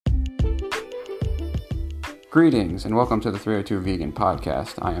Greetings and welcome to the 302 Vegan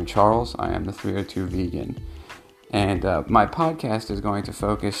Podcast. I am Charles. I am the 302 Vegan. And my podcast is going to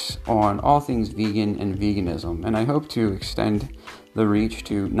focus on all things vegan and veganism. And I hope to extend the reach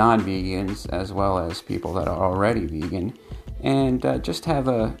to non-vegans as well as people that are already vegan. And just have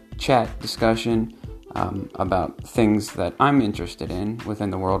a chat discussion about things that I'm interested in within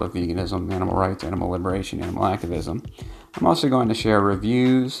the world of veganism, animal rights, animal liberation, animal activism. I'm also going to share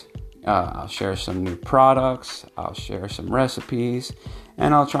reviews. I'll share some new products, I'll share some recipes,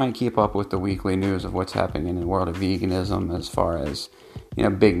 and I'll try and keep up with the weekly news of what's happening in the world of veganism as far as,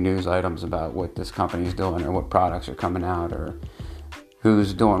 big news items about what this company is doing or what products are coming out or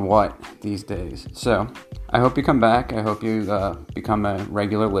who's doing what these days. So I hope you come back. I hope you become a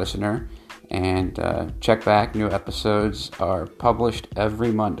regular listener and check back. New episodes are published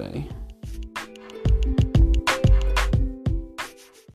every Monday.